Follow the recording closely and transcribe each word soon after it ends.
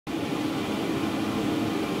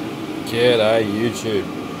G'day YouTube.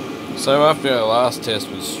 So after our last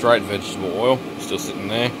test with straight vegetable oil, still sitting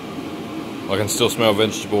there, I can still smell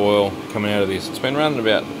vegetable oil coming out of this. It's been running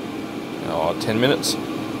about 10 minutes.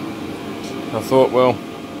 I thought, well,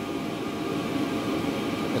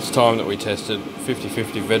 it's time that we tested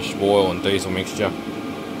 50-50 vegetable oil and diesel mixture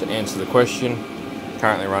to answer the question.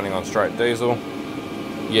 Currently running on straight diesel.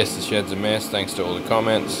 Yes, the shed's a mess thanks to all the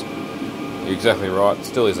comments. You're exactly right, it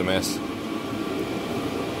still is a mess.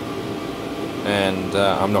 And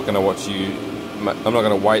I'm not going to watch you. I'm not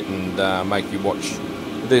going to wait and make you watch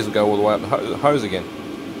the diesel go all the way up the hose again.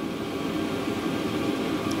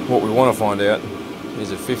 What we want to find out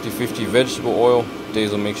is if 50-50 vegetable oil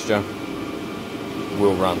diesel mixture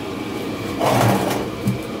will run,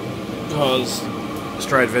 because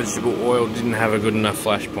straight vegetable oil didn't have a good enough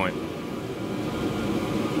flash point.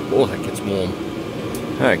 Oh, that gets warm.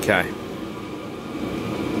 Okay.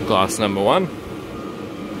 Glass number 1.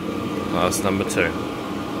 Glass number 2.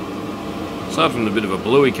 Aside from the bit of a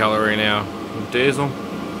bluey colour in our diesel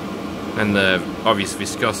and the obvious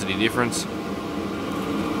viscosity difference,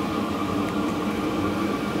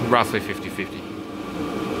 roughly 50-50.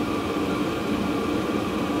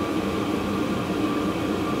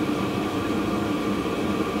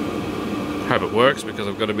 Hope it works because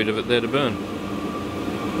I've got a bit of it there to burn.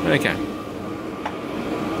 Okay.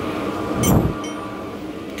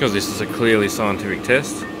 Because this is a clearly scientific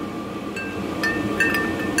test,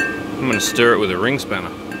 I'm going to stir it with a ring spanner.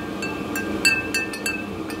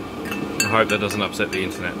 I hope that doesn't upset the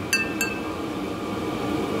internet.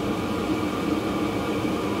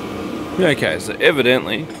 Okay, so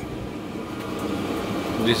evidently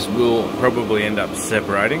this will probably end up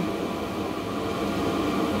separating,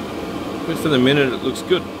 but for the minute it looks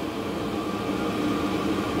good.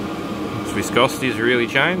 Its viscosity has really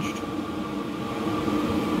changed.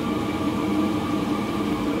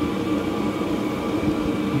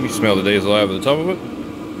 You smell the diesel over the top of it.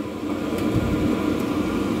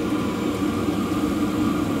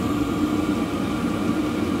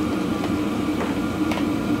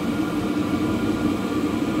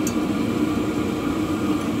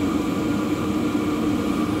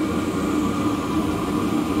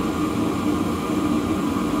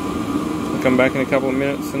 I'll come back in a couple of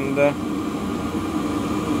minutes and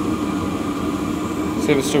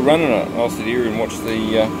see if it's still running. I'll sit here and watch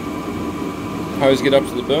the hose get up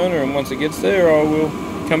to the burner, and once it gets there I will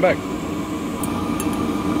come back.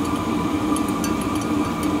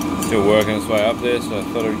 Still working its way up there, so I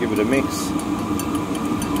thought I'd give it a mix.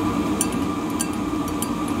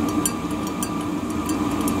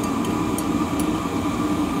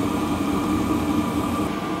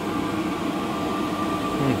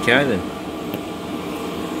 Okay then.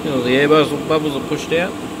 All the air bubbles are pushed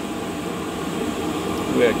out.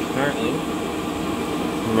 We are currently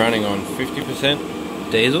running on 50%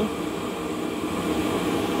 diesel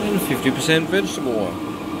and 50% vegetable oil.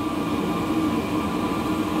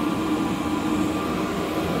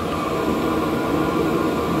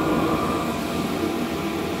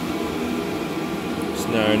 There's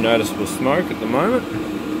no noticeable smoke at the moment.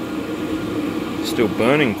 Still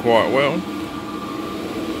burning quite well.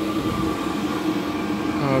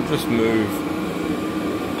 I'll just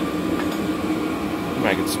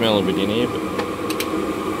make it smell a bit in here, but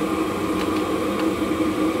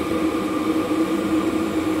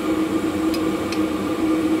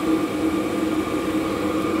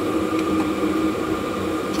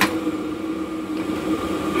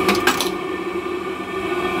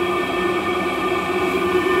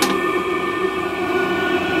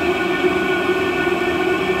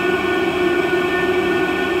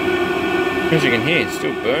as you can hear, it's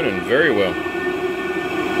still burning very well.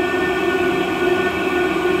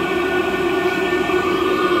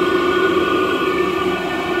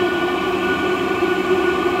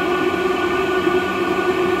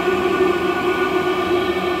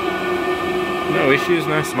 No issues,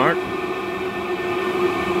 no smoke.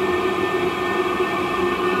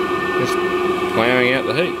 Just ploughing out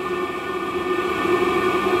the heat.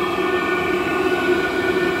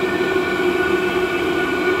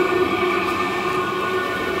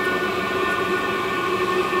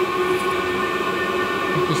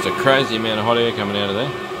 Just a crazy amount of hot air coming out of there.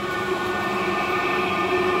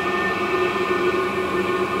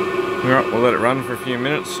 Alright, we'll let it run for a few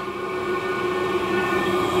minutes.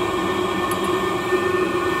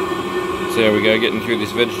 See how we go getting through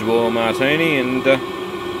this vegetable oil martini, and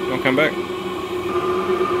I'll come back.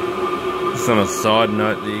 Just on a side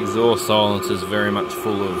note, the exhaust silencer is very much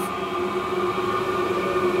full of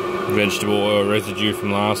vegetable oil residue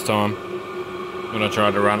from last time when I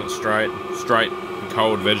tried to run it straight.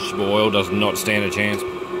 Cold vegetable oil does not stand a chance.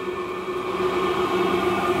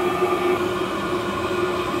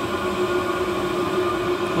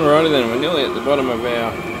 Alrighty then, we're nearly at the bottom of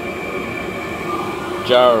our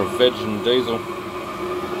jar of veg and diesel.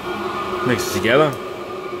 Mix it together.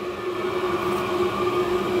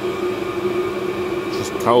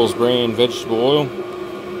 Just Coles brand vegetable oil.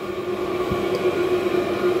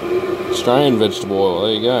 Australian vegetable oil,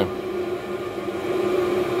 there you go.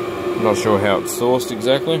 Not sure how it's sourced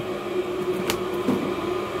exactly.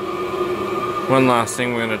 One last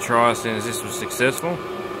thing we're going to try as soon as this was successful.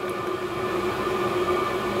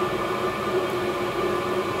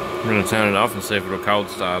 I'm going to turn it off and see if it'll cold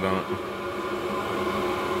start on it.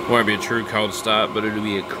 Won't be a true cold start, but it'll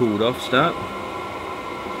be a cooled off start.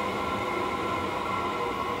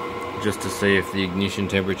 Just to see if the ignition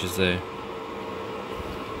temperature's there.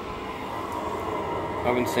 I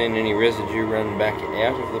haven't seen any residue run back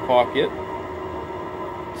out of the pipe yet.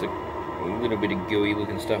 It's a little bit of gooey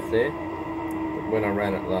looking stuff there. But when I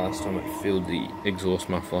ran it last time, it filled the exhaust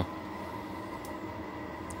muffler.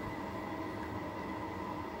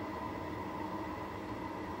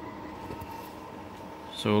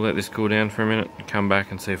 So we'll let this cool down for a minute and come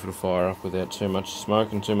back and see if it'll fire up without too much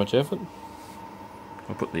smoke and too much effort.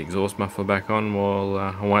 I'll put the exhaust muffler back on while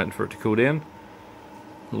I'm waiting for it to cool down.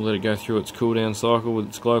 We'll let it go through its cool down cycle with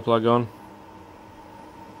its glow plug on.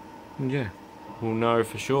 And yeah, we'll know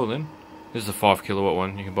for sure then. This is a 5 kilowatt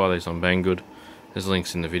one. You can buy these on Banggood. There's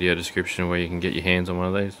links in the video description where you can get your hands on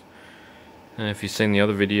one of these. If you've seen the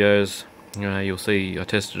other videos, you'll see I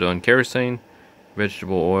tested it on kerosene,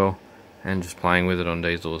 vegetable oil, and just playing with it on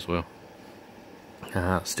diesel as well.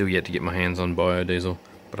 Still yet to get my hands on biodiesel,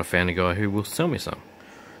 but I found a guy who will sell me some.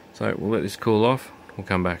 So we'll let this cool off, we'll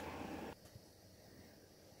come back.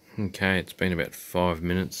 Okay, it's been about 5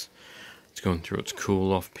 minutes. It's gone through its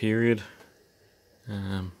cool off period.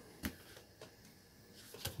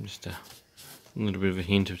 Just a little bit of a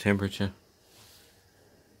hint of temperature.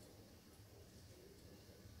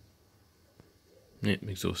 Yep,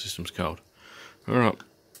 exhaust system's cold. Alright,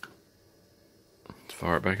 let's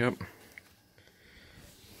fire it back up.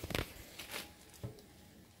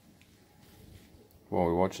 While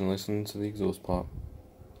we watch and listen to the exhaust pipe.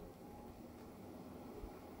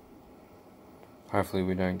 Hopefully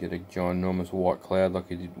we don't get a ginormous white cloud like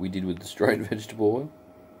we did with the straight vegetable oil.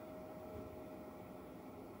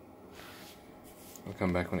 I'll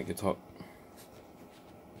come back when it gets hot.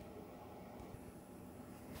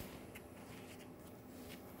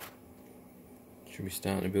 Should be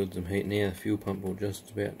starting to build some heat now. The fuel pump will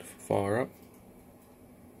just about to fire up.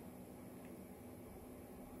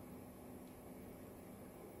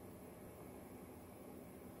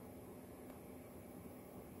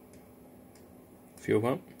 Fuel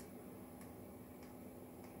pump.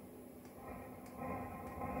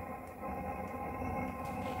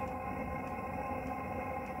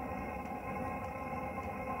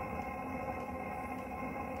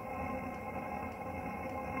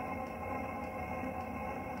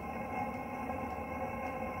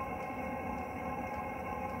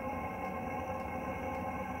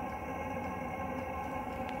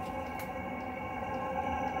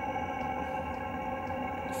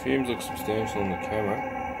 The fumes look substantial on the camera.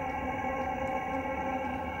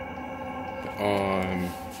 But I'm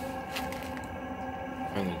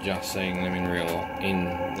only just seeing them in real.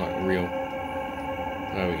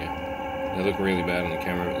 There we go. They look really bad on the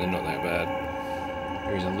camera, but they're not that bad.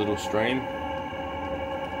 There is a little stream.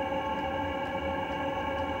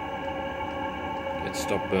 It's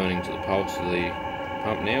stopped burning to the pulse of the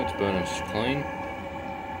pump now. It's burning clean.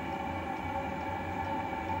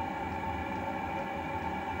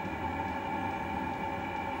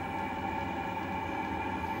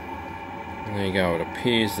 There you go, it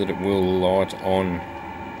appears that it will light on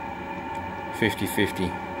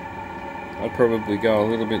 50-50. I'd probably go a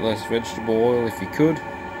little bit less vegetable oil if you could,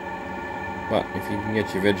 but if you can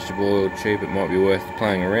get your vegetable oil cheap, it might be worth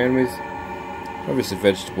playing around with. Obviously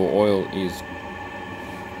vegetable oil is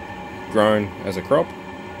grown as a crop,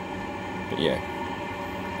 but yeah,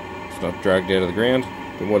 it's not dragged out of the ground,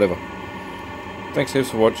 but whatever. Thanks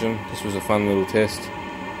heaps for watching. This was a fun little test.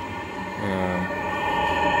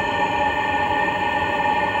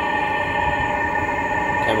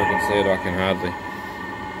 Camera can see it, I can hardly.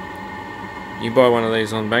 You can buy one of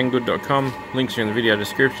these on banggood.com, links are in the video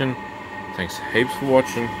description. Thanks heaps for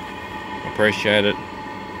watching, appreciate it.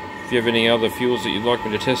 If you have any other fuels that you'd like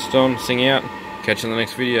me to test on, sing out, catch you in the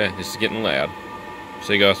next video. This is getting loud.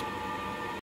 See you guys.